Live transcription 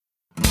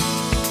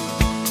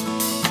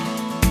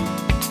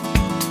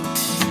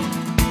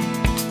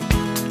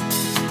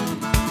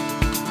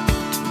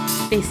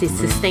This is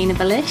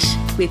Sustainable-ish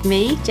with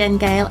me, Jen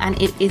Gale,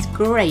 and it is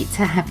great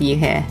to have you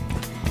here.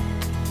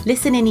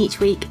 Listen in each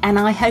week and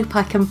I hope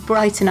I can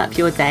brighten up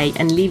your day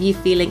and leave you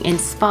feeling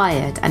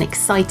inspired and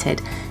excited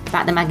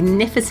about the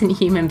magnificent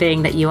human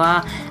being that you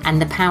are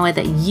and the power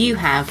that you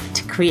have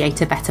to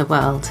create a better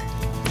world.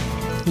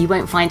 You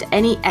won't find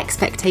any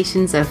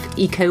expectations of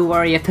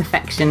eco-warrior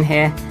perfection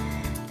here.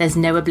 There's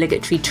no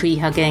obligatory tree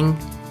hugging.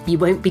 You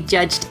won't be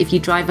judged if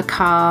you drive a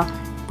car,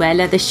 wear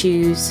leather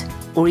shoes,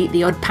 or eat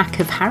the odd pack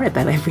of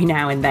Haribo every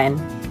now and then.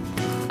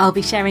 I'll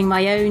be sharing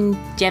my own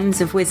gems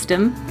of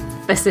wisdom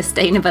for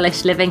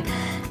sustainable-ish living,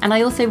 and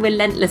I also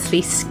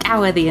relentlessly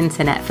scour the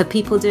internet for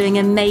people doing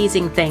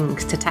amazing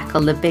things to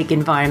tackle the big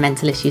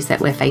environmental issues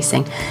that we're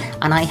facing,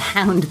 and I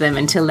hound them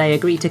until they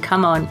agree to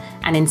come on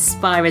and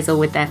inspire us all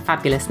with their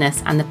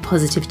fabulousness and the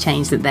positive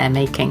change that they're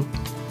making.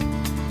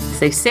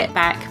 So sit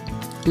back,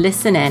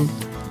 listen in,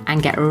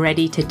 and get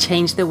ready to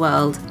change the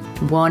world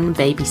one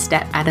baby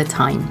step at a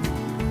time.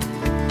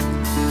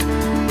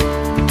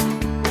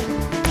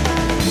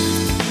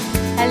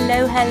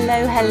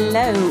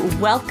 Hello.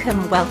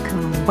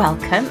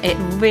 Welcome. It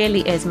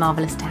really is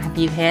marvellous to have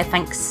you here.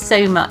 Thanks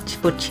so much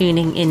for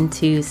tuning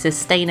into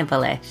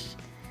Sustainable-ish.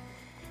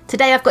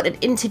 Today I've got an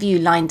interview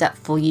lined up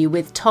for you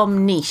with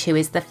Tom Nish, who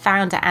is the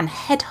founder and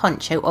head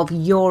honcho of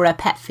Yora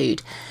Pet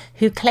Food,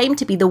 who claim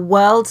to be the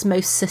world's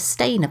most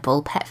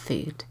sustainable pet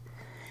food.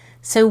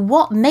 So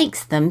what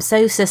makes them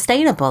so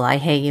sustainable, I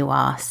hear you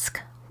ask?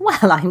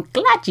 Well, I'm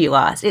glad you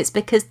asked. It's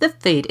because the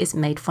food is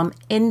made from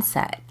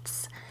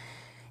insects.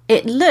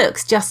 It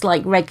looks just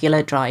like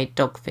regular dried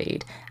dog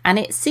food, and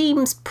it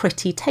seems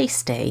pretty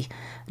tasty.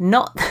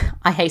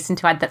 I hasten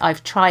to add that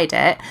I've tried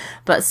it,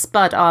 but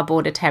Spud, our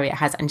border terrier,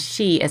 has, and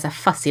she is a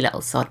fussy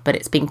little sod, but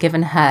it's been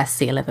given her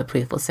seal of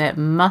approval, so it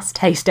must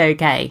taste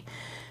okay.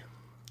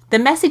 The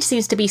message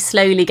seems to be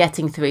slowly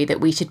getting through that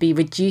we should be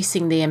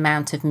reducing the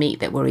amount of meat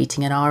that we're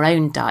eating in our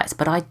own diets,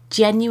 but I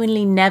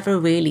genuinely never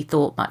really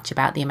thought much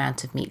about the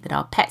amount of meat that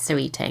our pets are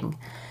eating.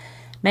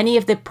 Many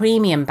of the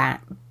premium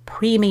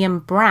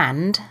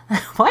brand,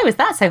 why was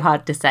that so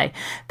hard to say,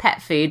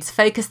 pet foods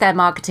focus their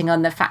marketing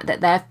on the fact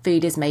that their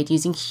food is made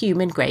using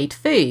human grade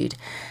food.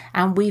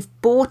 And we've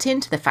bought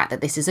into the fact that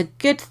this is a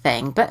good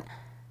thing. But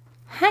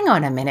hang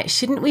on a minute,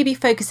 shouldn't we be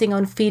focusing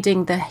on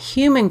feeding the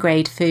human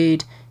grade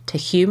food to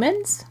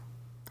humans?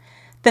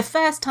 The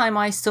first time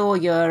I saw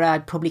I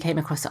probably came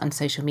across it on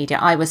social media,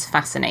 I was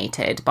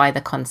fascinated by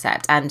the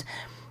concept. And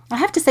I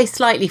have to say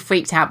slightly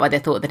freaked out by the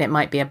thought that it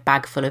might be a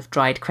bag full of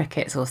dried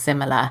crickets or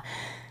similar.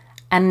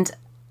 And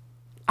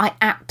I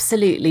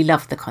absolutely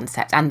love the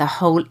concept and the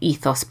whole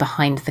ethos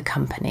behind the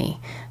company.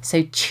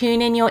 So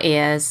tune in your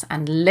ears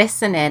and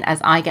listen in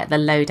as I get the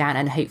lowdown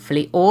and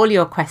hopefully all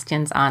your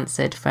questions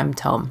answered from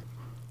Tom.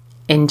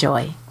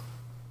 Enjoy.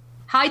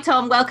 Hi,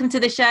 Tom. Welcome to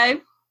the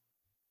show.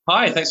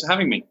 Hi, thanks for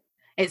having me.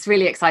 It's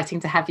really exciting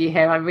to have you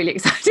here. I'm really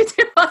excited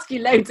to ask you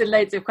loads and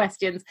loads of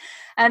questions.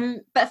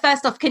 But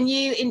first off, can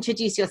you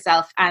introduce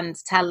yourself and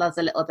tell us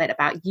a little bit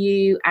about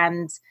you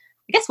and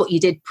I guess what you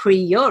did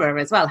pre-Yora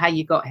as well, how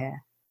you got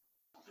here?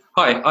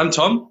 Hi, I'm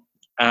Tom,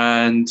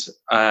 and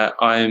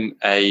I'm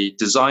a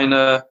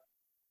designer,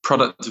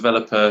 product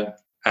developer,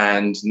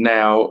 and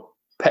now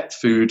pet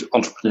food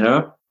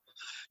entrepreneur.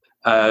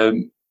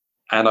 And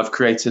I've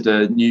created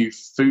a new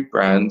food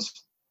brand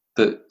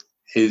that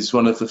is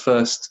one of the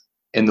first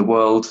in the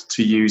world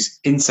to use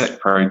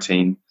insect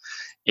protein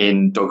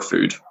in dog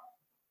food.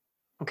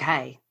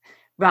 Okay,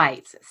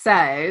 right.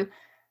 So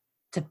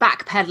to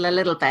backpedal a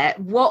little bit,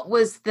 what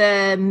was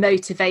the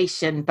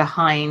motivation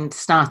behind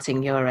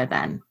starting Yora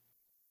then?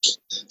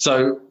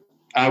 So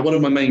one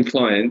of my main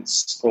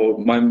clients, or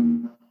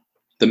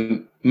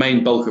the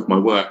main bulk of my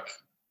work,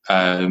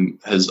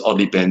 has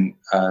oddly been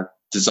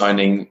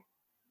designing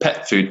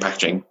pet food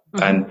packaging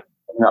and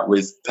coming up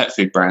with pet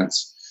food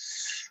brands.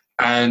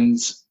 And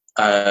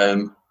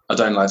I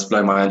don't like to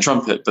blow my own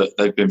trumpet, but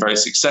they've been very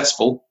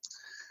successful.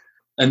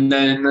 And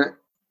then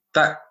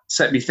that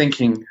set me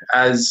thinking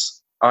as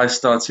I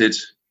started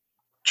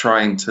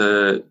trying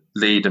to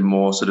lead a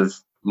more sort of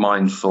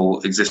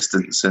mindful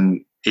existence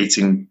and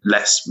eating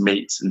less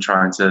meat and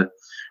trying to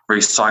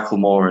recycle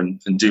more and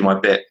do my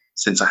bit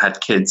since I had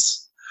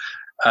kids.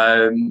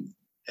 I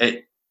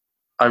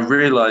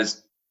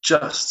realized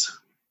just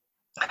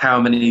how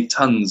many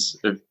tons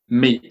of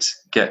meat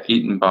get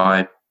eaten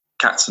by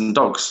cats and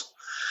dogs.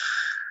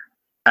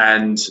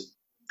 And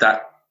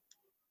that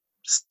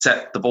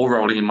set the ball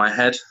rolling in my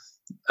head.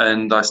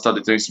 And I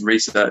started doing some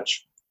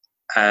research.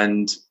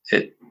 And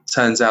it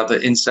turns out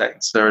that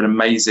insects are an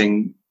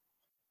amazing,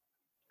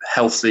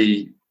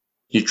 healthy,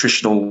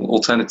 nutritional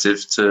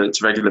alternative to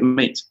regular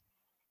meat.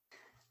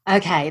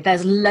 Okay,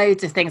 there's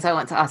loads of things I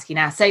want to ask you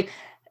now. So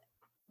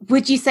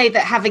would you say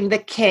that having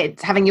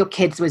your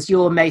kids was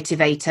your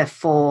motivator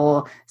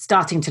for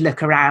starting to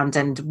look around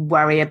and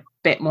worry a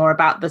bit more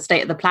about the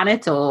state of the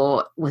planet,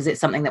 or was it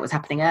something that was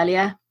happening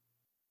earlier?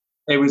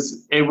 It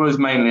was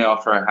mainly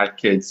after I had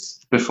kids.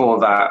 Before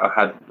that, I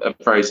had a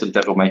very sort of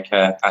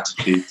devil-may-care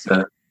attitude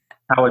to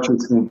how I treat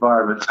the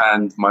environment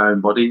and my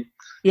own body.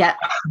 Yeah.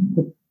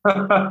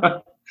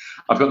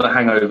 I've got the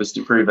hangovers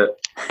to prove it.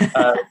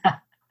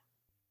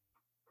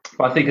 But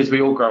I think as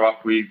we all grow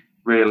up, we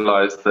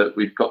realise that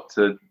we've got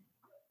to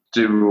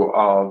do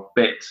our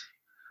bit.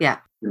 Yeah.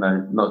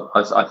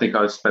 I think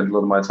I spend a lot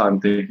of my time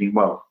thinking,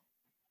 well,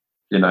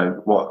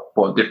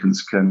 what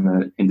difference can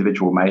an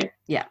individual make?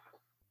 Yeah.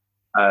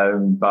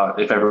 But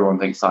if everyone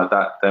thinks like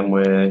that, then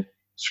we're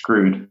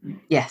screwed.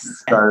 Yes.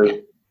 So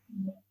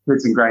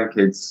kids and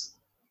grandkids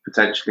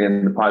potentially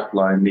in the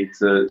pipeline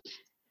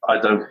I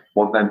don't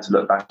want them to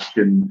look back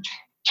and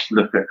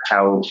look at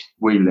how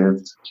we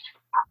lived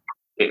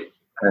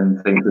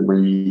and think that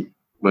we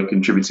were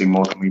contributing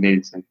more than we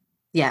needed to.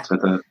 Yeah.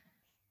 To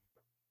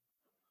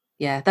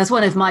Yeah, that's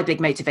one of my big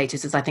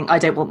motivators is I think I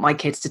don't want my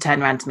kids to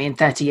turn around to me in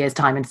 30 years'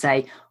 time and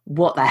say,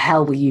 what the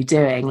hell were you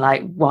doing?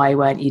 Like, why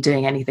weren't you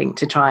doing anything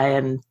to try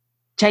and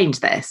change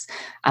this?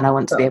 And I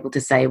want to be able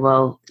to say,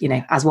 well,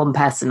 as one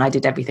person, I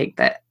did everything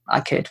that I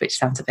could, which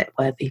sounds a bit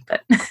worthy,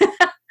 but...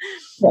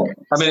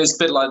 I mean, it's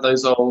a bit like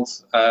those old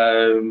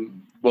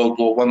World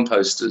War I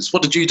posters.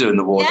 What did you do in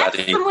the war,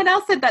 Daddy? Someone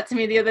else said that to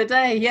me the other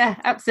day. Yeah,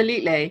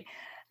 absolutely.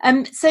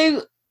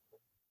 So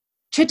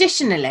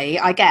traditionally,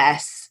 I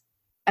guess,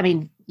 I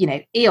mean,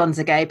 eons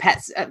ago,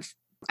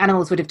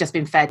 animals would have just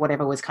been fed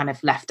whatever was kind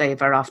of left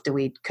over after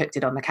we'd cooked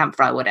it on the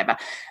campfire or whatever.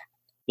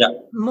 Yeah.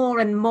 More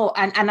and more,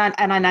 and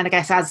I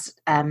guess as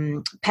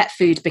pet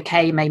food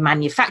became a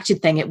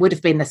manufactured thing, it would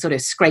have been the sort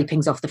of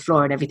scrapings off the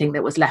floor and everything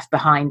that was left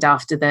behind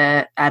after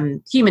the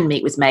human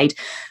meat was made.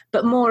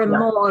 But more and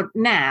more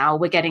now,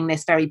 we're getting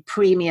this very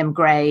premium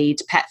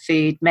grade pet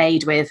food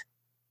made with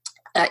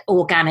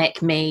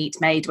organic meat,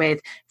 made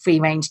with free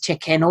range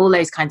chicken, all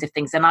those kinds of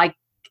things. And I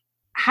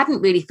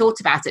hadn't really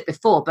thought about it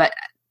before, but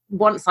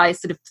once I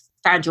sort of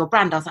found your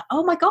brand, I was like,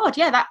 oh my God,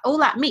 yeah, all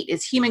that meat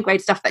is human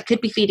grade stuff that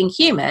could be feeding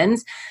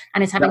humans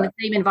and is having the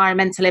same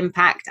environmental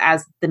impact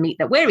as the meat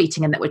that we're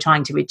eating and that we're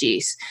trying to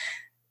reduce.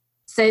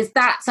 So is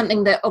that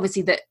something that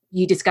obviously that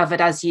you discovered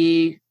as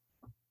you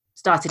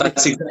started with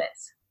this?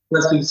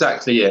 That's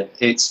exactly it.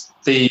 It's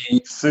the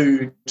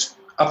food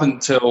up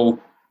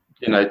until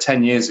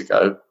 10 years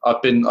ago.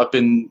 I've been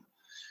in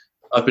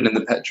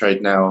the pet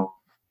trade now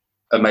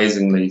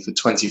amazingly for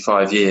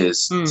 25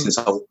 years, since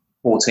I was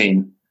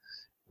 14.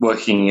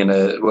 Working in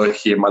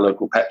my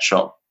local pet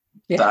shop.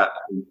 That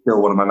is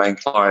still one of my main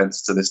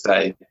clients to this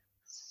day.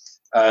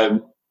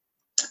 And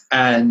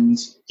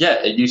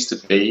it used to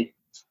be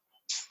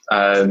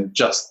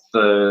just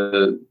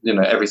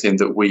everything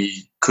that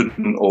we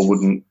couldn't or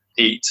wouldn't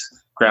eat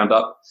ground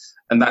up,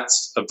 and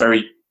that's a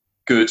very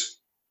good,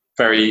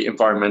 very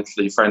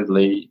environmentally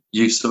friendly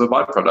use of a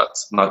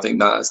byproduct, and I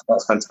think that's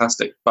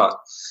fantastic. But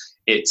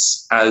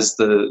it's as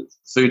the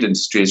food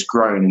industry has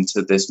grown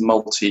into this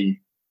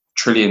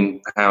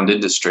multi-trillion-pound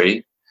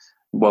industry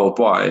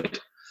worldwide,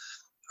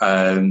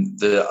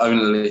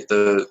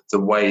 the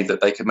way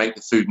that they can make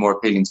the food more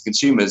appealing to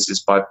consumers is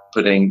by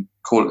feeding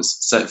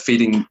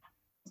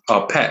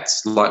our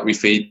pets like we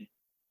feed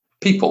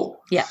people.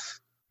 Yeah.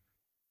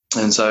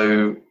 And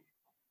so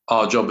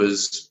our job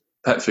as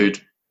pet food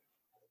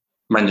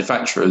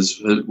manufacturers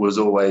was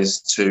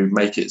always to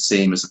make it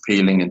seem as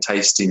appealing and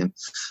tasty, and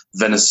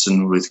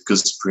venison with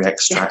gooseberry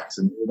extract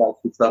and all that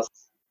good stuff.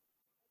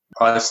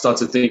 I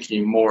started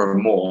thinking more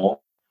and more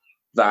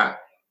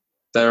that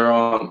there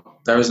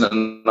isn't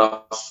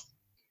enough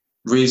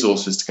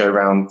resources to go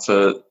around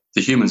for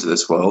the humans of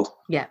this world.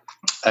 Yeah.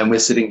 And we're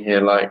sitting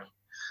here like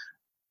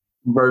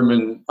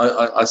Roman,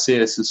 I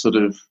see us as sort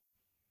of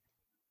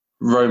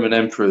Roman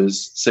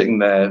emperors sitting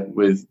there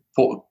with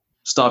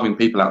starving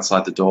people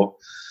outside the door,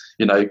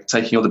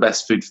 taking all the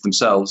best food for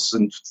themselves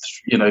and,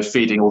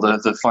 feeding all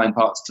the fine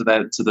parts to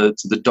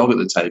the dog at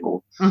the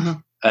table. Mm-hmm.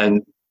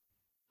 And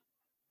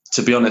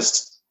to be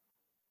honest,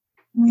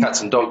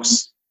 cats and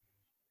dogs,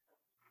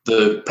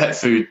 the pet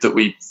food that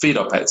we feed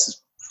our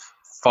pets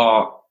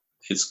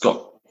it's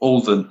got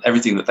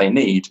everything that they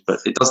need, but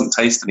it doesn't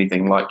taste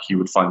anything like you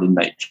would find in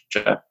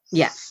nature.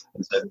 Yeah.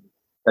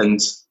 And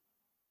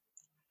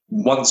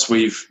once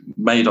we've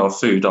made our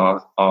food,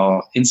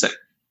 our insect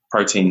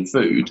protein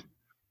food,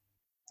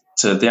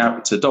 to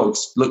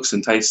dogs, looks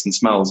and tastes and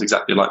smells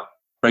exactly like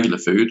regular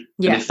food.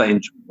 Yeah. And if they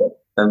enjoy it,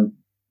 then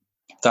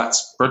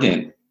that's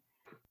brilliant.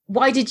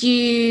 Why did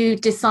you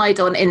decide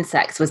on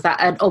insects? Was that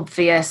an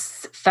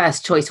obvious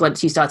first choice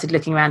once you started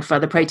looking around for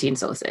other protein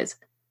sources?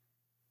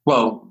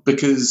 Well,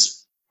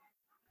 because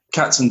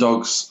cats and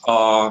dogs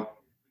are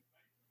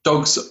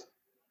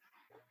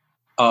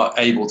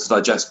able to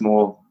digest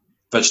more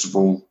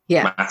vegetable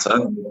matter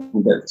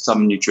and get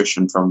some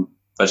nutrition from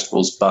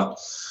vegetables, but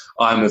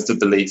I'm of the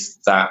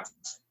belief that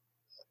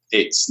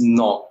it's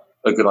not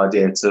a good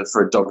idea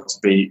for a dog to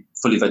be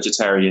fully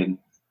vegetarian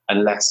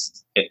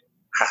unless it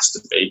has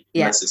to be,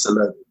 unless it's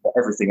allergic to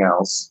everything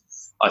else.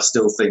 I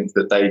still think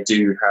that they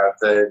do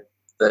have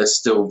they're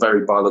still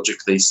very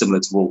biologically similar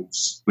to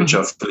wolves, which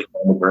are fully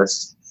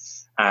carnivorous,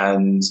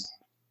 and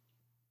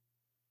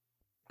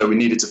so we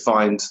needed to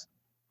find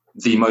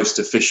the most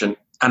efficient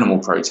animal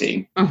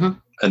protein,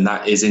 and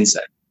that is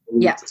insect.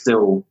 Yeah.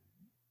 Still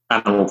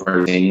animal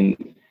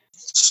protein,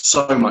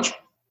 so much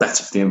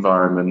better for the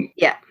environment.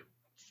 Yeah.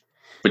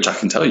 Which I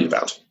can tell you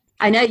about.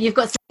 I know you've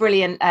got some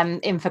brilliant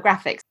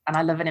infographics, and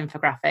I love an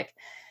infographic.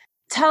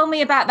 Tell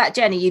me about that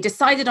journey. You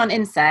decided on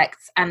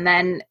insects, and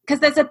then, because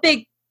there's a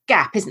big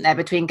gap, isn't there,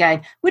 between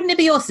going, wouldn't it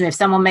be awesome if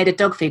someone made a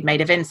dog food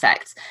made of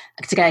insects,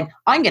 to going,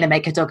 I'm going to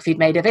make a dog food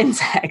made of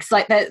insects.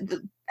 Like,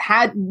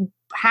 how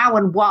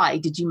and why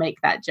did you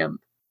make that jump?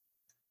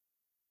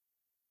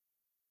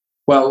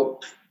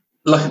 Well,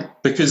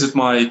 because of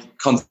my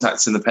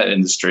contacts in the pet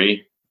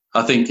industry,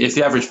 I think if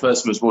the average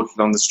person was walking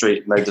on the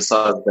street and they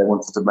decided they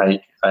wanted to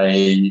make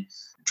a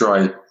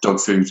dry dog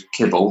food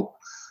kibble,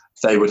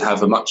 they would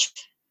have a much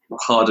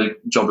harder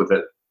job of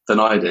it than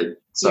I did.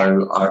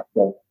 So I've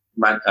got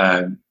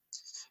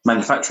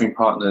manufacturing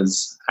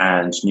partners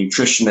and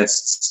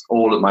nutritionists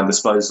all at my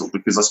disposal,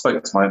 because I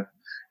spoke to my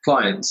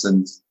clients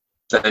and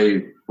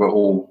they were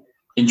all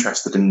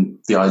interested in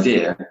the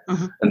idea,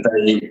 and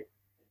they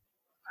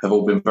have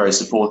all been very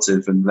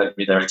supportive and lent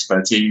me their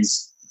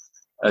expertise.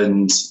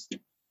 And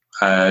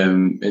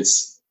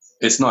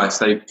it's nice.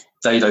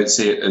 They don't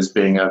see it as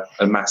being a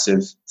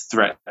massive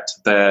threat to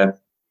their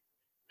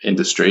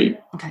industry.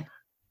 Okay.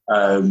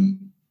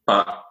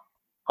 But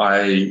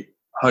I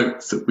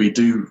hope that we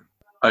do,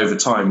 over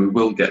time, we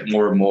will get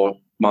more and more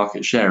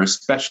market share,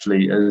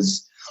 especially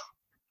as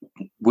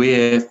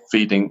we're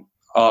feeding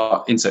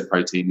our insect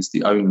protein is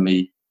the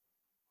only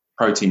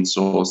protein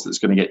source that's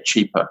going to get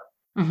cheaper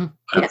over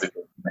the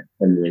next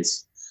 10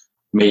 years.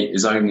 Meat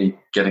is only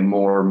getting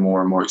more and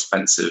more and more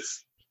expensive.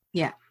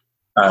 Yeah.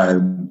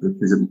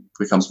 Because it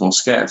becomes more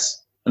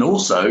scarce. And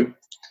also,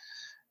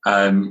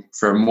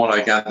 from what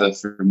I gather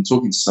from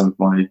talking to some of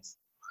my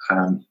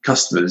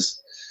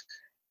customers,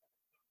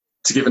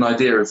 to give an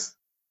idea of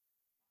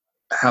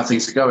how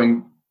things are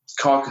going,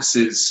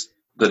 carcasses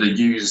that are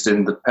used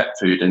in the pet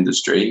food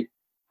industry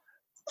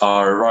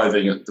are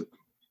arriving at the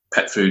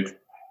pet food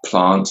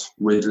plant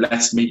with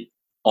less meat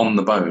on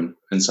the bone.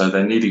 And so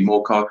they're needing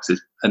more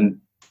carcasses. And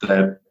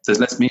there's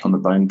less meat on the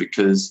bone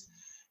because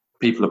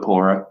people are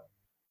poorer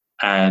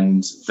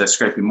and they're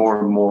scraping more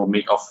and more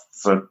meat off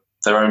for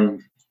their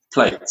own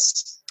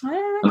plates.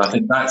 And I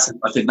think that's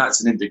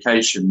an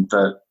indication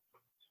that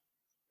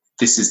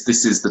this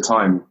is the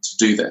time to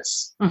do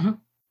this.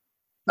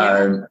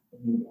 And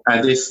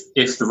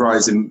if the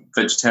rise in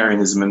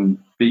vegetarianism and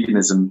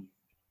veganism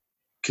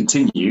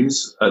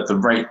continues at the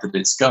rate that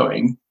it's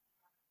growing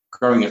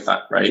at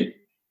that rate,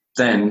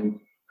 then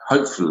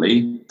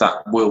hopefully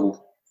that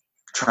will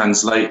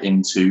translate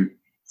into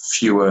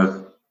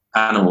fewer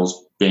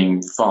animals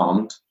being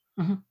farmed,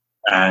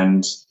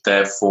 and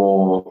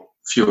therefore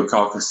fewer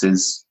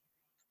carcasses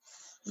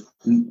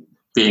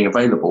being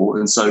available.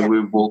 And so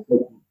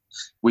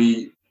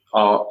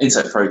our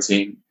insect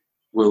protein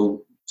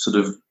will sort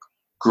of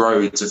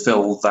grow to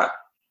fill that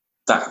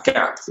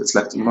gap that's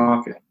left in the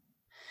market.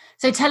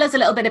 So tell us a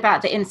little bit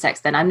about the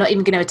insects then. I'm not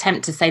even going to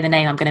attempt to say the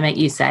name. I'm going to make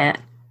you say it.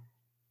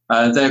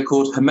 They're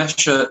called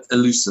Hemescia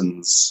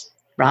illucens.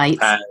 Right.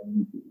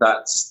 And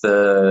that's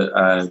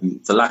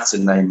the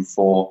Latin name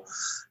for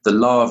the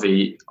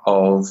larvae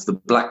of the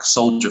black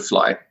soldier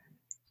fly.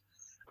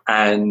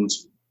 And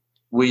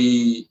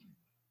we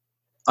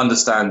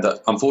understand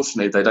that,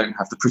 unfortunately, they don't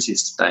have the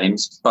prettiest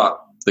names,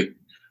 but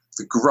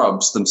the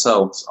grubs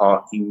themselves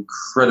are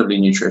incredibly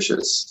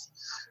nutritious.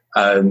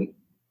 So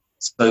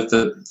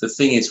the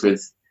thing is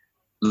with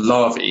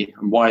larvae,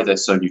 and why they're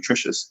so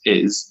nutritious,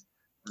 is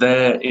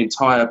their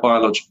entire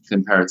biological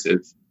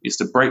imperative is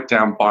to break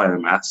down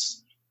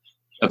biomass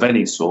of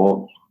any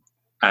sort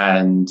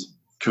and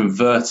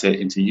convert it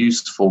into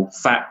useful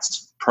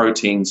fats,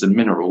 proteins, and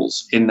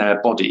minerals in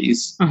their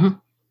bodies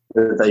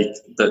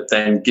that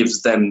then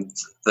gives them,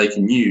 they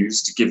can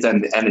use to give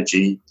them the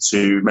energy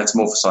to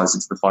metamorphosize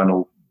into the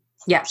final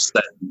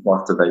stage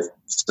after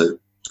they've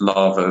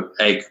larva,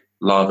 egg,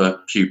 larva,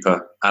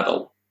 pupa,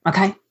 adult.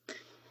 Okay.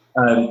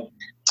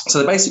 So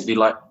they're basically,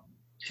 like,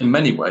 in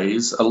many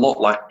ways, a lot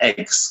like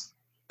eggs.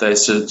 They're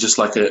just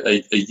like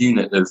a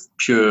unit of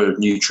pure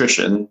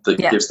nutrition that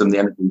gives them the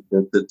energy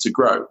to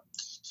grow.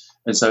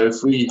 And so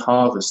if we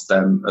harvest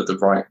them at the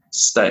right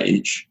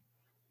stage,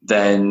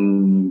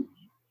 then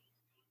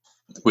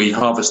we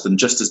harvest them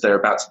just as they're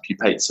about to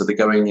pupate. So they're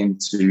going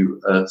into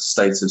a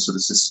state of sort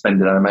of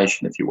suspended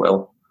animation, if you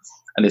will.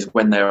 And it's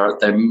when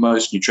they're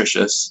most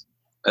nutritious,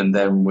 and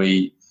then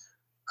we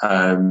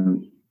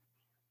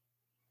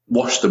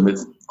wash them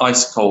with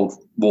ice cold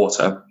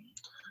water,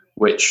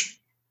 which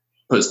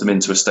puts them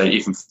into a state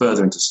even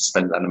further into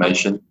suspended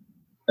animation,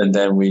 and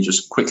then we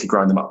just quickly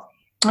grind them up.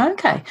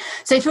 Okay.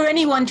 So for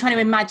anyone trying to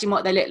imagine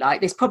what they look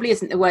like, this probably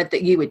isn't the word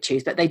that you would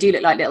choose, but they do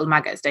look like little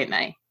maggots, don't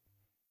they?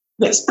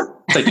 Yes,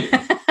 they do.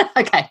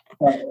 Okay.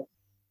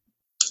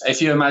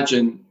 If you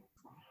imagine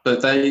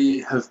that they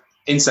have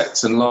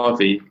insects and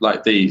larvae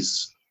like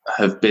these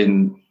have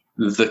been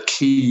the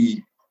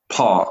key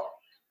part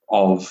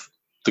of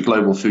the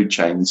global food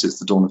chain since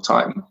the dawn of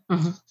time.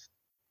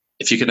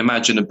 If you can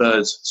imagine a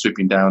bird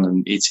swooping down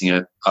and eating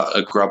a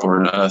grub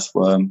or an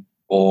earthworm,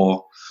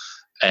 or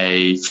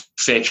a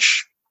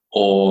fish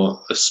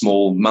or a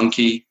small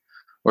monkey,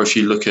 or if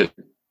you look at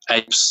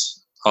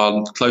apes,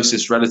 our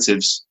closest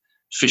relatives,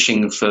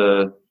 fishing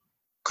for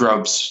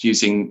grubs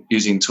using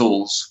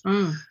tools,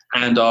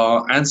 and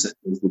our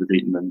ancestors would have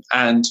eaten them.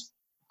 And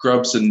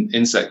grubs and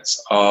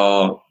insects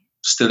are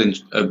still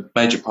a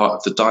major part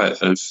of the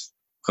diet of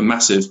a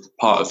massive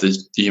part of the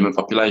human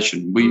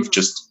population. We've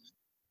just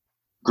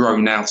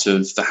grown out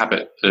of the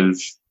habit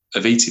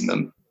of eating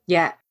them.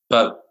 Yeah.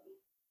 But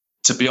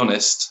to be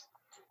honest,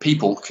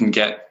 people can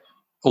get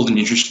all the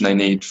nutrition they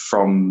need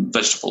from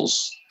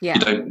vegetables. Yeah.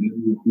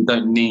 You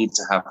don't need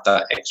to have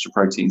that extra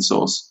protein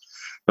source.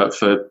 But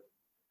for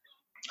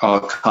our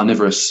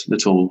carnivorous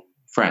little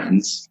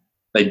friends,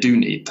 they do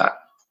need that.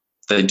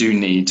 They do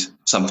need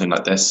something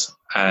like this.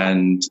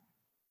 And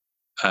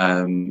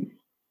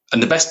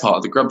the best part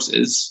of the grubs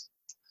is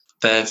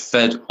they're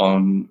fed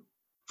on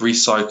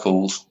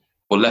recycled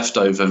or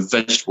leftover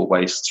vegetable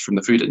waste from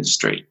the food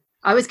industry.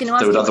 I was going to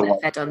ask you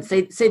what they're fed on.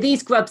 So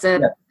these grubs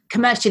are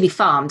commercially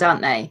farmed,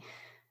 aren't they?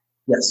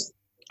 Yes.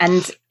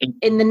 And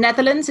in the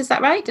Netherlands, is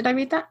that right? Did I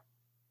read that?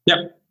 Yeah.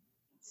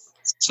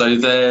 So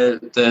they're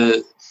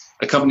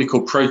a company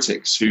called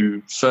Protix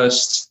who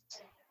first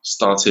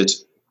started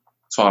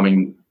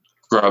farming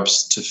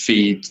grubs to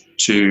feed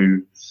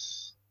to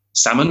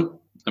salmon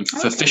and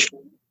for fish,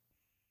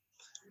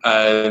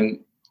 and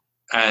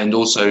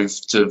also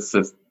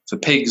for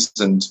pigs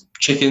and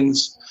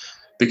chickens,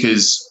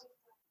 because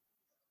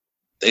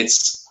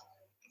it's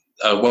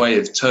a way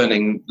of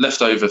turning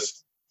leftover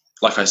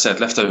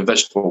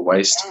vegetable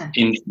waste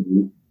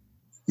into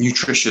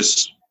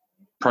nutritious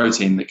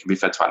protein that can be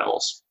fed to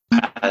animals.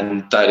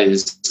 And that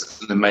is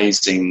an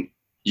amazing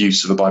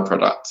use of a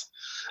byproduct.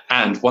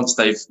 And once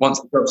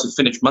the grubs have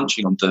finished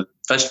munching on the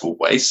vegetable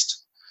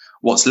waste,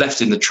 what's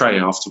left in the tray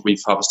after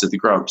we've harvested the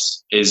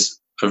grubs is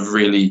a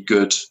really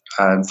good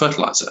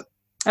fertilizer.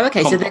 Oh,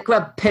 okay. So the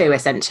grub poo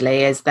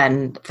essentially is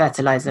then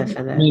fertilizer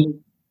for the...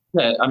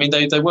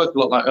 they work a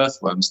lot like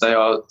earthworms. They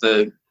are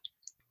the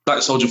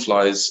black soldier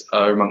flies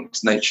are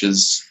amongst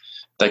nature's,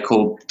 they're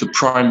called the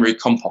primary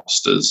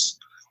composters.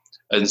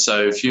 And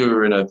so if you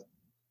were in a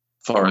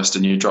forest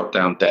and you drop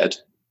down dead,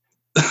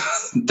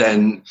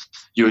 then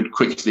you would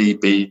quickly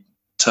be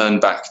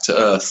turned back to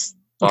earth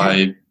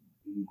by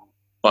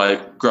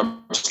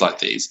grubs like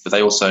these. But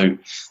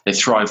they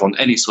thrive on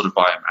any sort of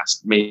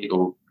biomass, meat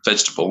or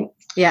vegetable.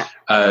 Yeah.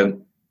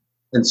 And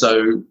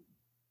so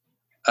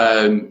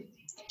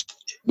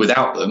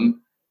without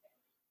them,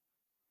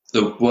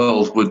 the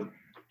world would,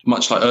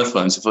 much like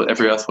earthworms, if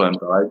every earthworm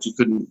died,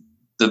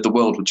 the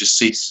world would just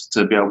cease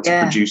to be able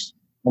to produce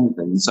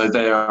anything. So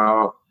they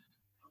are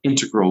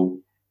integral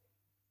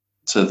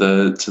to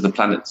the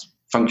planet's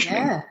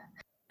functioning. Yeah.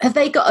 Have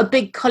they got a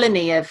big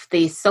colony of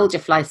these soldier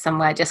flies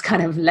somewhere just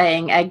kind of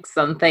laying eggs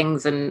on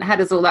things, and how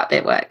does all that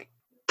bit work?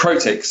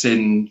 Protix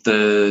in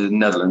the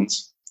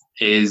Netherlands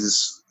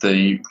is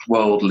the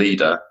world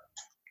leader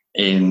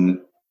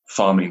in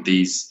farming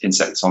these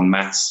insects en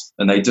masse,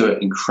 and they do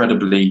it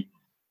incredibly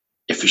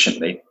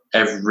efficiently.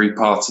 Every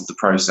part of the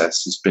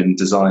process has been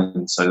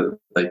designed so that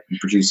they can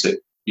produce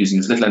it using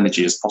as little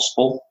energy as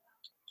possible.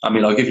 I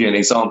mean, I'll give you an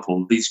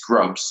example. These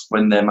grubs,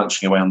 when they're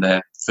munching away on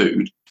their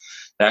food,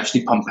 they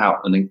actually pump out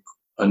an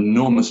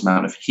enormous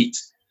amount of heat.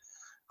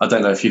 I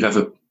don't know if you've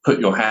ever put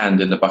your hand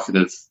in a bucket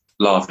of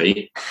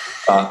larvae,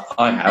 but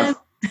I have.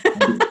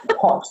 It's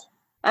hot.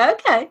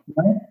 Okay.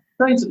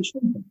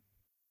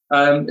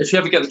 If you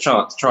ever get the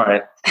chance, try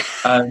it.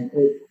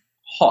 It's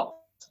hot.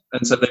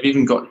 And so they've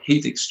even got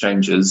heat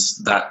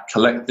exchangers that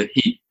collect the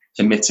heat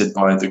emitted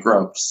by the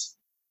grubs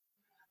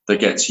that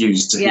gets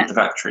used to heat the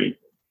factory.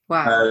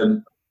 Wow.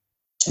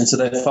 And so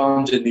they're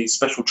farmed in these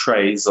special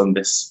trays on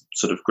this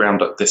sort of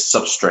ground up, this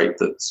substrate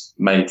that's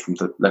made from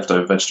the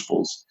leftover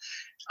vegetables.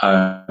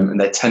 And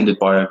they're tended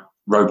by a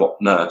robot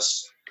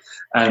nurse.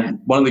 And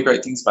one of the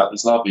great things about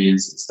these larvae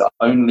is it's the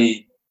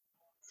only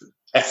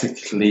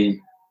ethical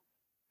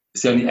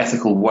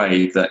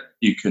way that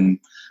you can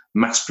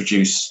mass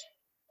produce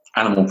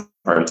animal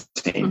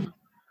protein,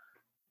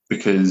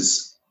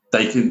 because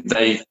they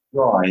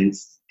thrive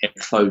in a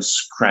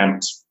close,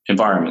 cramped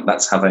environment.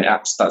 That's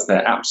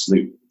their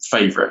absolute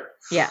favourite.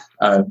 Yeah.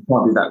 Can't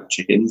do that with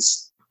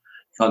chickens.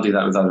 Can't do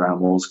that with other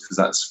animals because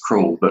that's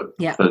cruel. But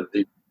for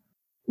the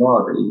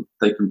larvae,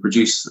 they can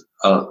produce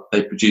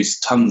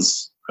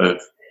tons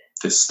of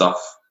this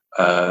stuff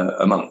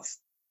a month.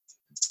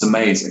 It's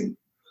amazing,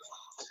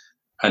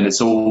 and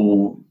it's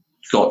all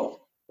got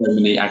so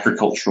many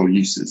agricultural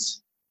uses.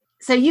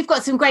 So you've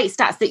got some great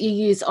stats that you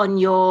use on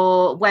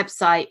your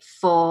website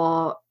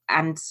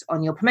and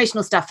on your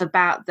promotional stuff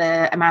about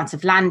the amount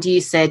of land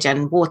usage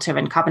and water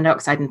and carbon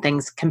dioxide and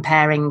things,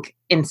 comparing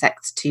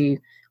insects to,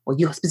 or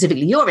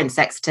specifically your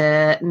insects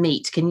to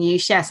meat. Can you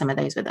share some of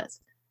those with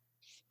us?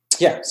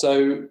 Yeah,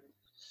 so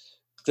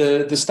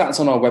the stats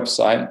on our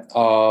website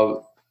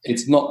are,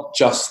 it's not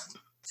just,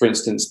 for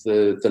instance,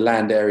 the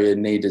land area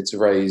needed to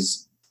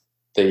raise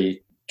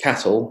the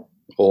cattle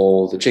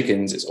or the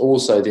chickens, it's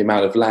also the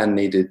amount of land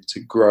needed to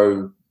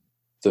grow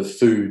the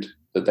food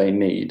that they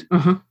need.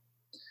 Mm-hmm.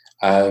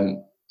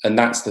 And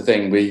that's the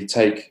thing. We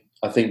take,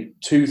 I think,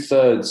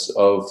 2/3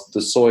 of the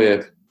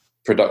soya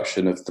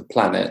production of the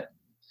planet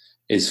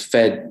is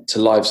fed to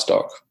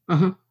livestock.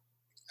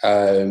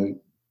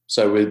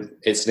 So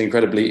it's an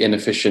incredibly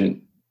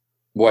inefficient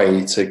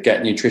way to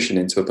get nutrition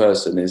into a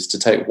person, is to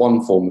take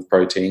one form of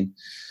protein,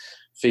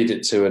 feed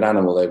it to an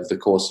animal over the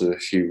course of a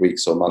few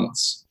weeks or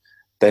months,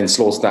 then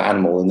slaughter that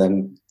animal and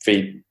then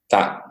feed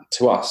that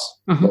to us.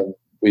 Well,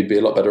 we'd be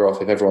a lot better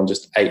off if everyone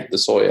just ate the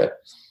soya.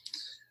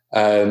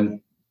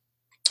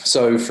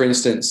 So for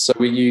instance,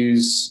 we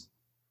use,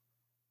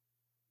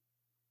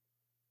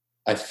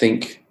 I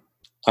think,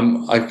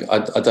 I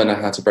don't know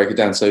how to break it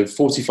down. So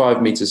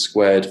 45 meters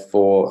squared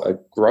for a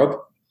grub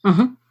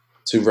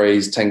to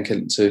produce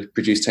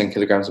 10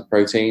 kilograms of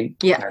protein.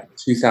 Yeah. And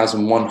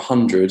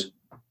 2,100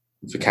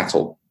 for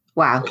cattle.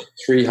 Wow.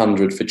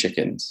 300 for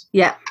chickens.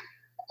 Yeah.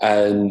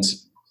 And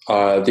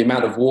the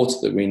amount of water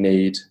that we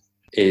need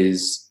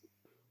is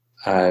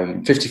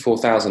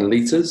 54,000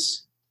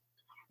 litres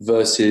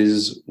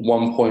versus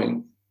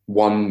 1.1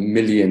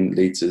 million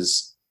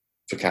litres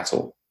for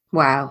cattle.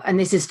 Wow. And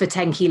this is for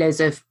 10 kilos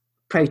of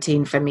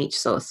protein from each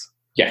source?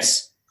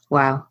 Yes.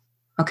 Wow.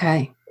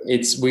 Okay.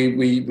 It's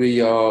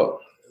we are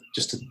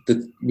just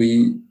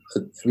we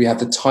have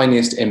the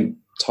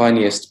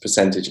tiniest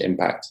percentage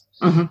impact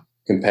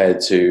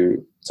compared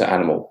to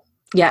animal.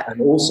 Yeah.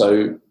 And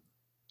also,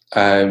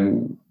 I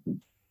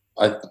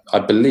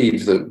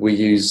believe that we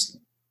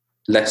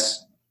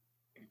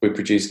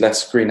produce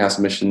less greenhouse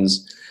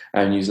emissions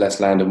and use less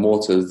land and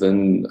water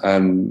than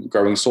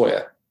growing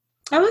soya.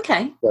 Oh,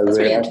 okay. So that's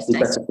really we're actually interesting.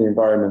 better for the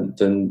environment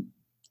than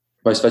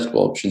most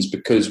vegetable options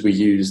because we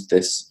use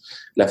this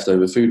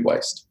leftover food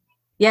waste.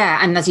 Yeah,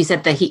 and as you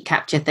said, the heat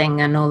capture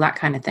thing and all that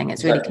kind of thing.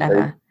 It's really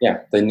clever.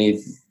 They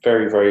need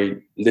very,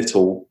 very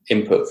little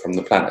input from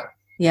the planet.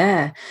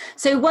 Yeah.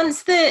 So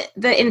once the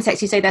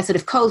insects, you say they're sort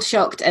of cold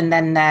shocked and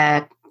then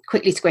they're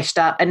quickly squished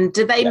up, and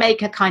do they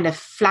make a kind of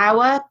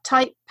flour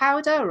type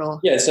powder or?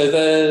 Yeah, so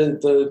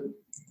the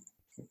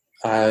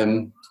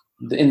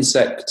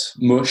insect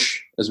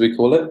mush, as we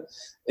call it,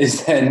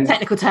 is then...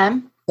 Technical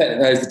term? That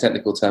is the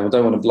technical term. I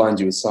don't want to blind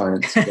you with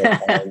science.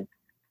 But,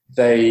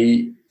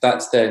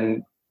 that's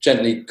then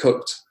gently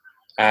cooked,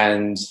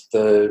 and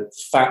the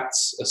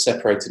fats are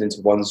separated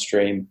into one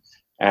stream,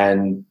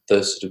 and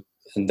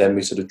then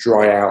we sort of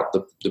dry out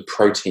the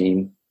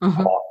protein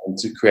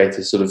to create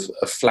a sort of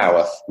a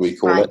flour, we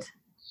call it.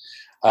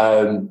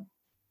 And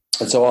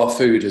so our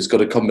food has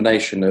got a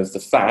combination of the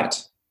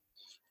fat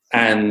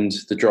and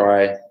the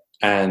dry,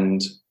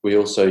 and we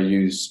also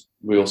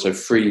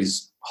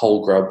freeze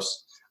whole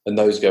grubs, and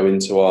those go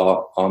into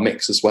our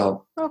mix as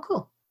well. Oh,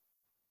 cool.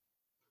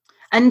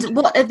 And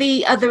what are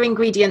the other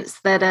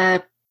ingredients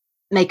that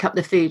make up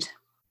the food?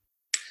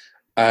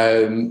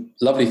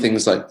 Lovely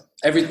things like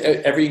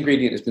every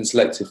ingredient has been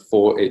selected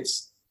for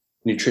its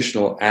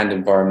nutritional and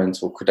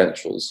environmental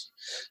credentials.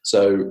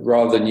 So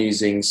rather than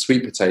using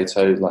sweet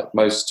potato like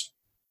most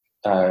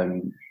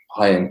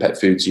high-end pet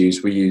foods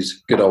use, we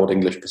use good old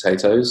English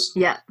potatoes.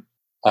 Yeah.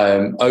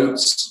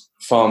 Oats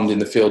farmed in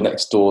the field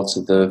next door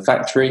to the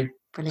factory.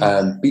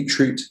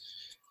 Beetroot,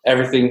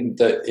 everything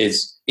that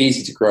is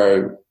easy to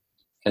grow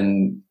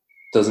and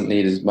doesn't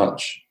need as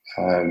much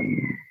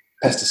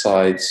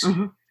pesticides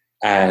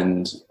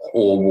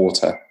or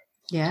water.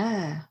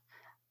 Yeah.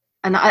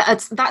 And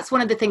that's one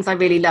of the things I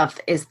really love,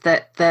 is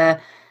that the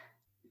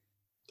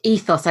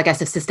ethos, I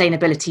guess, of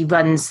sustainability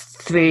runs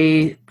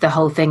through the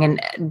whole thing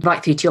and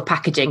right through to your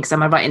packaging. Because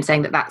am I right in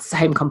saying that that's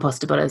home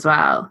compostable as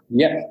well?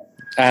 Yeah.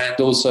 And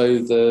also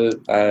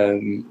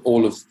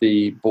all of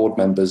the board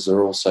members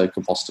are also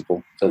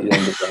compostable at the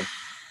end of the day.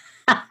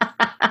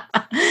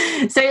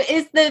 So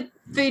is the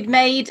food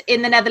made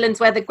in the Netherlands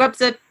where the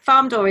grubs are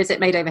farmed, or is it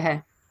made over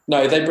here?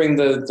 No, they bring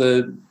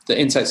the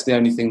insects, the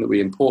only thing that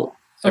we import.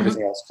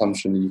 Everything else comes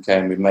from the UK,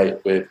 and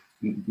we're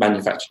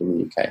manufactured in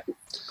the UK.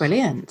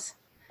 Brilliant.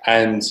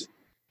 And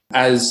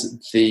as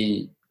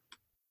the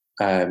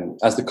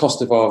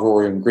cost of our raw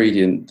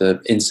ingredient,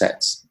 the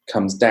insects,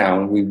 comes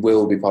down, we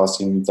will be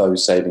passing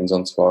those savings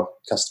on to our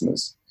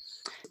customers.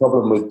 The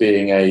problem with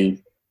being a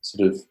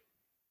sort of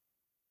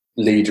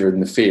leader in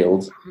the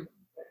field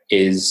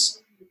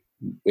is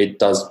it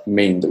does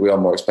mean that we are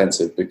more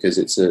expensive because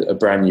it's a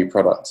brand new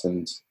product,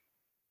 and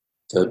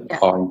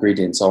our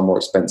ingredients are more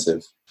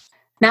expensive.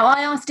 Now,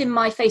 I asked in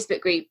my Facebook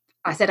group,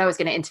 I said I was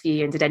going to interview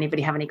you, and did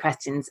anybody have any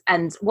questions?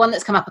 And one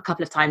that's come up a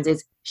couple of times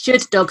is,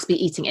 should dogs be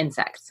eating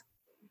insects?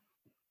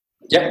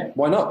 Yeah,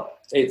 why not?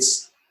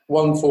 It's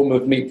one form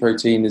of meat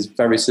protein is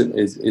very simple,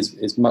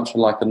 is much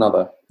like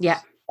another. Yeah.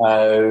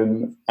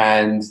 And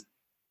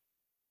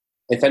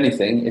if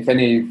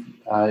any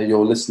of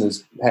your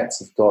listeners' pets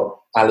have got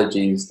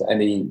allergies to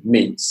any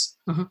meats,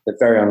 they're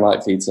very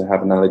unlikely to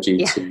have an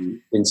allergy to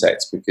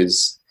insects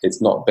because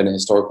it's not been a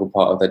historical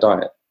part of their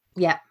diet.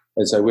 Yeah.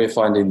 And so we're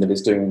finding that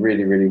it's doing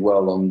really, really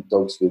well on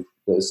dogs that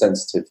are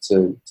sensitive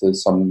to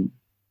some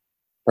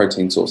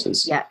protein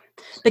sources. Yeah.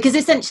 Because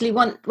essentially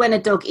when a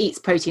dog eats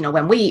protein, or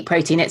when we eat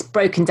protein, it's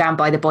broken down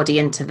by the body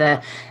into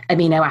the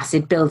amino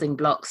acid building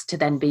blocks to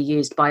then be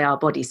used by our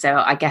body. So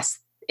I guess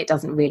it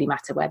doesn't really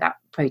matter where that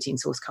protein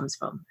source comes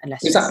from,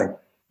 unless exactly.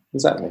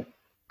 exactly.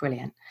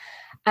 Brilliant.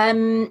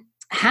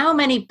 How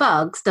many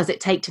bugs does it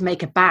take to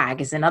make a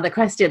bag is another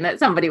question that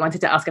somebody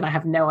wanted to ask, and I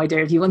have no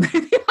idea if you want to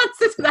know the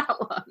answer to that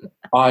one.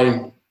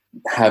 I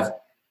have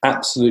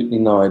absolutely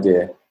no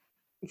idea.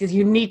 Because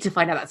you need to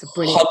find out. That's a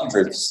brilliant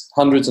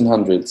hundreds and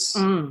hundreds.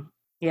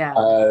 Yeah.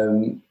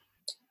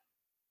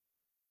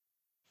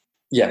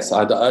 Yes,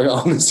 I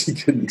honestly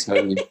couldn't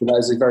tell you. But that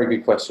is a very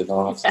good question.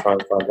 I'll have to try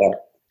and find out.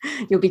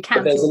 You'll be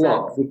counting. But there's a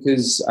lot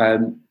because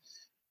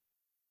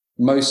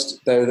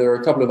there are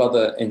a couple of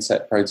other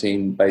insect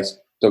protein based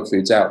dog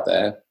foods out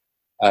there,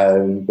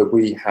 but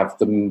we have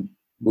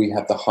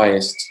the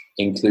highest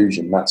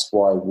inclusion. That's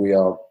why we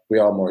are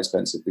more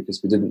expensive,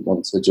 because we didn't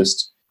want to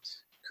just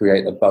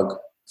create a bug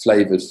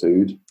flavored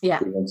food. Yeah,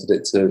 we wanted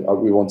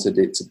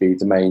it to be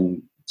the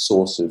main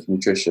source of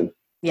nutrition.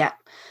 Yeah.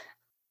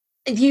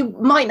 You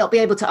might not be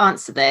able to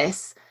answer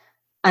this,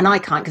 and I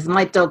can't, because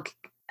my dog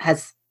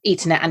has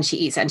eaten it and she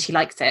eats it and she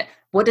likes it.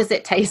 What does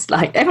it taste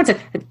like? Everyone says,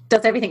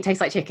 does everything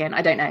taste like chicken?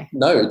 I don't know.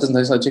 No, it doesn't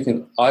taste like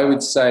chicken. I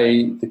would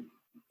say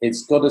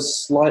it's got a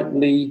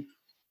slightly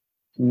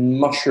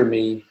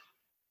mushroomy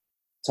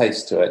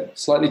taste to it,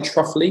 slightly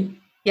truffly.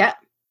 Yeah.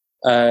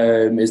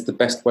 Is the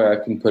best way I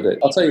can put it.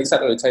 I'll tell you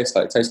exactly what it tastes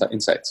like. It tastes like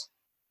insects.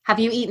 Have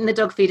you eaten the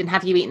dog food and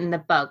have you eaten the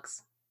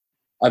bugs?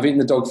 I've eaten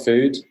the dog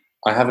food.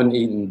 I haven't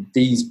eaten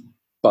these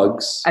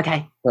bugs.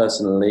 Okay.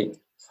 Personally.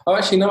 Oh,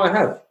 actually, no, I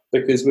have,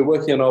 because we're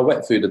working on our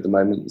wet food at the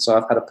moment. So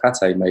I've had a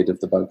pate made of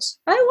the bugs.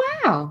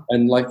 Oh, wow.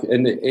 And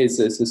it's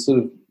a sort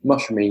of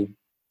mushroomy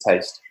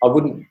taste. I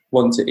wouldn't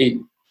want to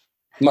eat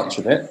much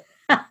of it,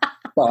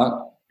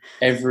 but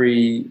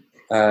every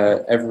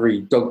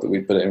dog that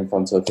we put it in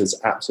front of has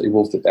absolutely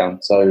wolfed it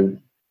down. So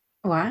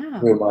wow.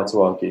 Who am I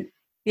to argue?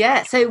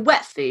 Yeah, so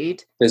wet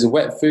food. There's a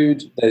wet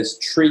food, there's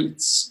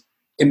treats,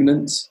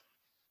 imminent,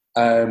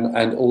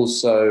 and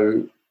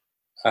also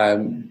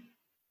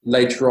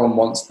later on,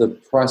 once the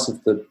price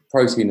of the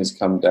protein has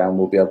come down,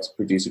 we'll be able to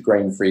produce a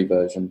grain-free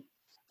version.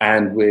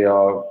 And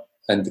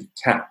the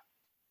cat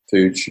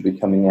food should be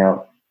coming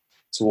out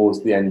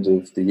towards the end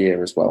of the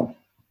year as well.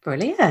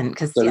 Brilliant.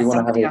 So we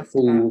want to have a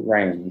full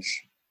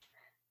range.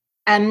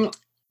 And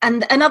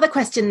another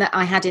question that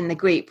I had in the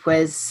group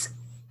was,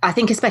 I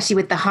think especially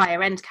with the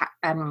higher end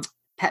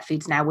pet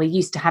foods now, we're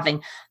used to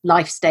having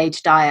life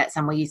stage diets,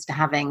 and we're used to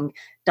having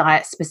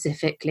diets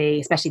specifically,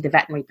 especially the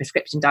veterinary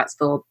prescription diets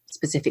for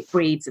specific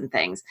breeds and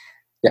things.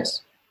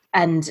 Yes.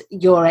 And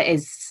Eura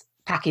is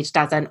packaged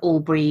as an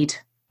all breed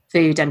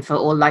food and for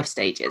all life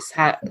stages.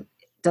 How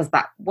does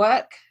that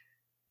work?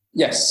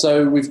 Yes.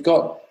 So we've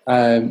got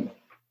a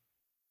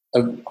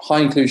high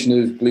inclusion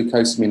of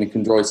glucosamine and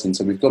chondroitin.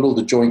 So we've got all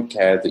the joint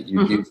care that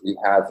you usually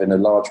have in a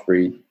large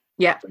breed.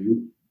 Yeah.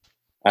 Food.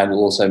 And will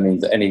also mean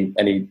that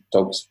any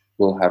dogs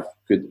will have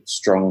good,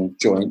 strong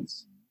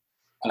joints.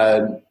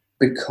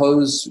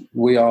 Because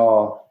we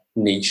are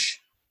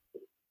niche,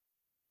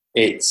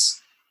 it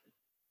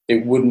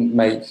wouldn't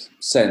make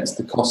sense.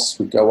 The costs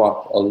would go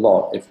up a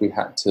lot if we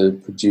had to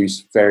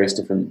produce various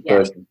different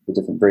versions for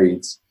different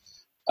breeds.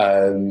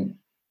 And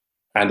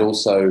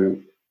also,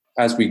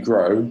 as we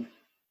grow,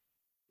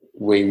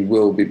 we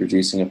will be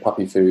producing a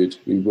puppy food.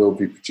 We will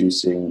be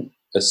producing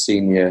a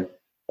senior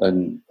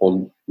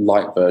or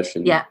light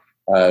version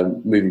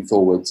moving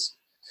forwards.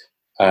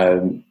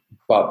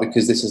 But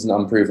because this is an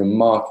unproven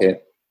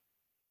market,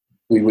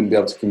 we wouldn't be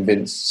able to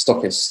convince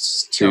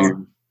stockists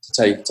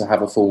to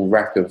have a full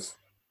rack of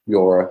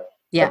Eura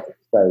at this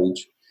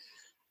stage.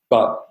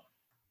 But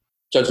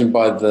judging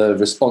by the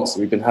response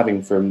that we've been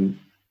having from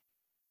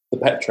the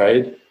pet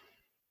trade,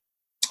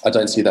 I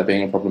don't see that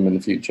being a problem in the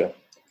future.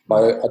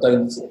 We're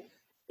going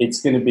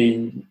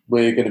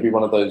to be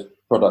one of those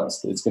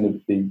products that's going to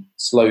be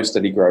slow,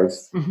 steady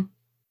growth,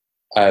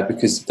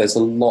 because there's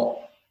a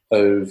lot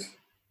of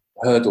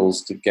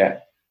hurdles to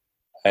get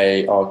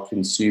our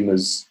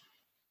consumers'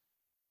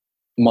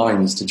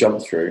 minds to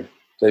jump through.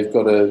 They've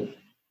got to,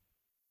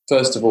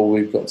 first of all,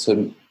 we've got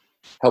to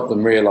help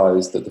them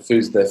realise that the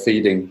foods they're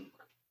feeding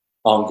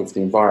aren't good for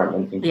the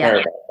environment and care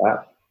about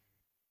that,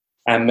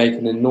 and make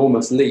an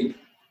enormous leap,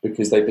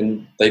 because they've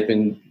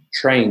been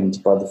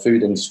trained by the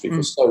food industry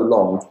for so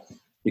long.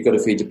 You've got to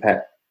feed your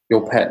pet.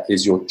 Your pet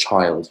is your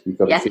child. You've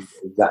got to feed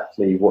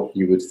exactly what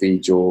you would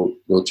feed your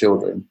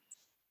children.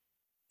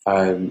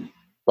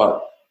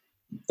 But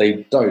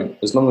they don't.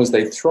 As long as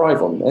they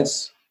thrive on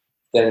this,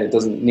 then it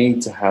doesn't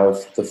need to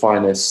have the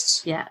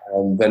finest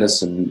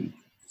venison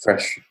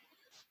fresh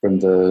from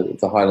the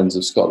Highlands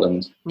of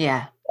Scotland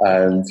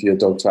for your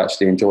dog to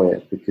actually enjoy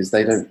it, because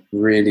they don't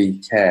really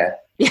care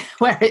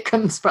where it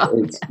comes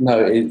from.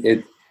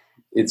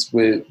 It's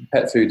where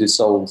pet food is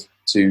sold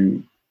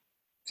to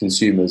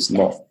consumers,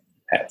 not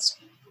pets.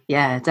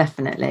 Yeah,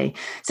 definitely.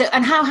 So,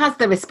 and how has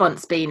the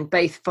response been,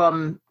 both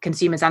from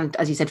consumers and,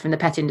 as you said, from the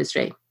pet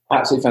industry?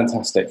 Absolutely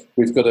fantastic.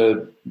 We've got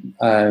a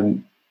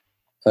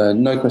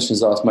no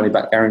questions asked money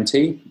back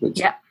guarantee,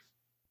 which I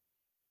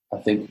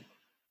think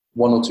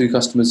 1 or 2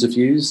 customers have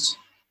used.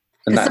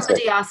 And that's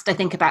somebody asked, I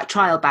think, about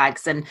trial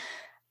bags, and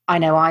I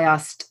know I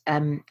asked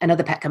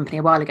another pet company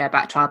a while ago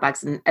about trial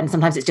bags, and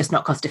sometimes it's just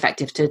not cost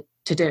effective to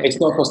do it. It's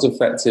not cost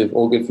effective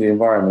or good for the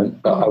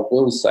environment, but I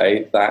will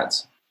say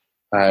that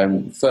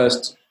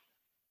first,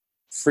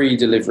 free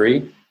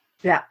delivery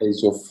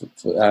is your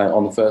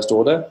on the first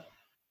order.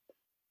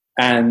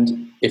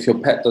 And if your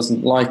pet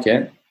doesn't like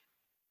it,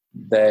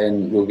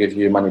 then we'll give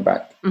you your money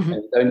back. And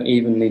you don't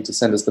even need to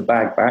send us the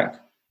bag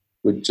back.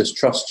 We'd just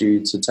trust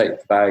you to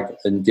take the bag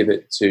and give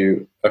it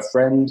to a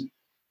friend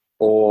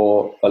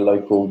or a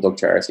local dog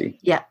charity.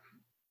 Yeah,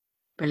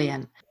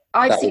 brilliant.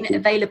 I've seen it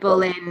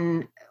available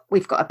in,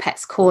 we've got a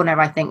Pets Corner,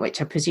 I think,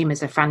 which I presume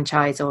is a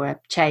franchise or a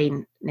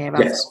chain near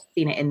us. Yes. I've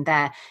seen it in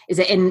there. Is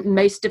it in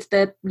most of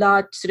the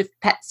large sort of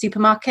pet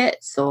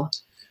supermarkets, or?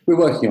 We're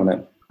working on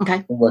it.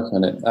 Okay. We're working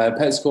on it.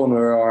 Pets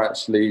Corner are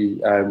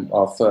actually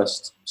our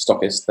first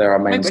stockist. They're our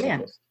main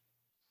stockist.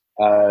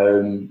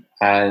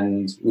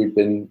 And we've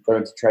been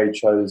going to trade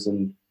shows,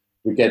 and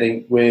we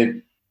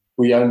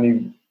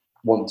only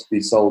want to be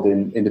sold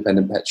in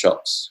independent pet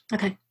shops.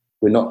 Okay.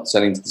 We're not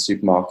selling to the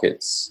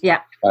supermarkets.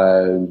 Yeah.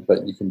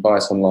 But you can buy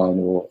us online,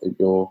 or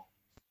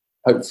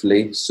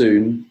hopefully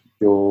soon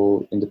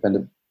your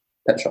independent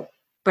pet shop.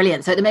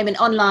 Brilliant. So at the moment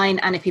online,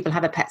 and if people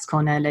have a Pets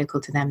Corner local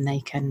to them,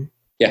 they can.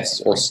 Yes,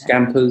 or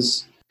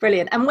Scampers.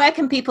 Brilliant. And where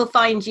can people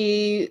find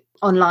you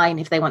online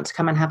if they want to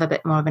come and have a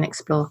bit more of an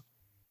explore?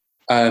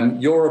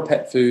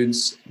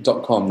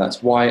 YoraPetFoods.com.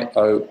 That's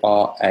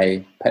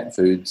YORA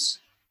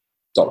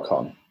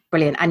petfoods.com.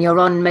 Brilliant. And you're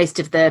on most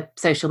of the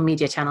social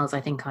media channels,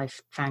 I think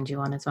I've found you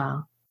on as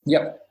well.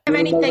 Yep. Do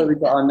you know where we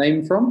got our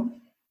name from?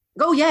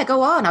 Oh, yeah,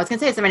 go on. I was going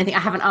to say, is there anything I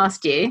haven't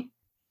asked you?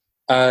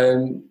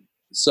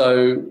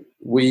 So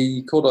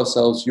we called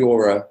ourselves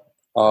Yora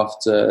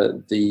after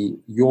the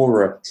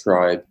Yora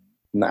tribe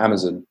in the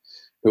Amazon,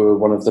 who were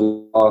one of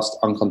the last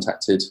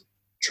uncontacted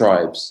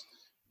tribes.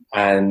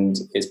 And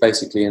it's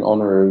basically in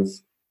honor of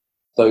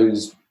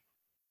those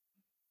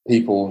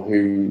people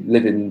who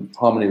live in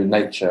harmony with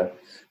nature,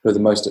 who are the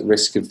most at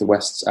risk of the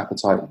West's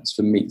appetites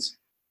for meat.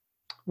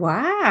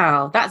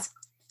 Wow, that's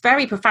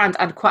very profound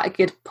and quite a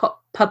good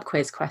pub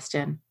quiz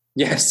question.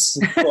 Yes,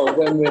 well,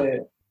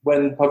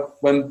 when pub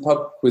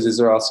quizzes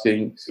are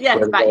asking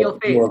where about your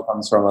food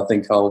comes from, I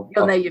think you'll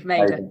know you've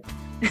made it.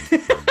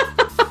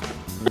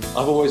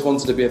 I've always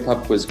wanted to be a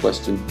pub quiz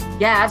question.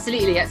 Yeah,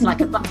 absolutely. It's like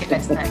a bucket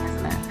list thing,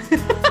 isn't it?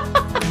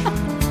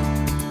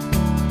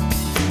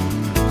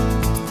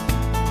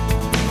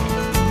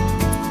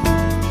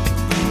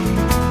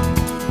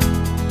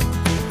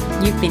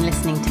 You've been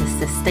listening to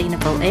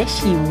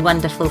Sustainable-ish, you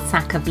wonderful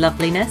sack of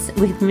loveliness,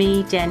 with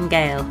me, Jen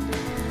Gale.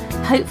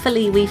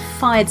 Hopefully we've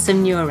fired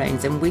some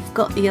neurons and we've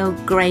got the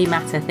old grey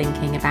matter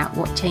thinking about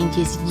what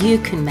changes you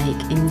can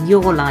make in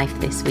your life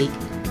this week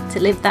to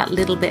live that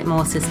little bit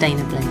more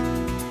sustainably.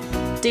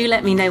 Do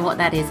let me know what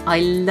that is. I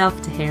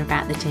love to hear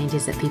about the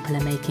changes that people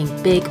are making,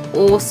 big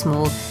or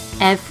small.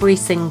 Every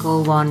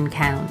single one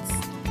counts.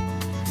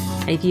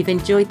 If you've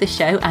enjoyed the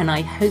show, and I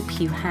hope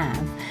you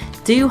have,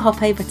 do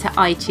hop over to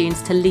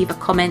iTunes to leave a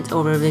comment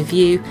or a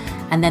review,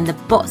 and then the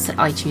bots at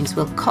iTunes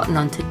will cotton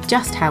on to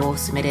just how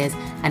awesome it is,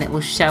 and it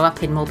will show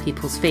up in more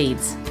people's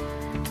feeds.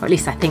 Or at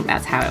least I think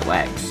that's how it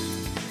works.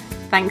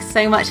 Thanks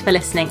so much for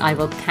listening. I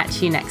will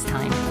catch you next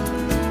time.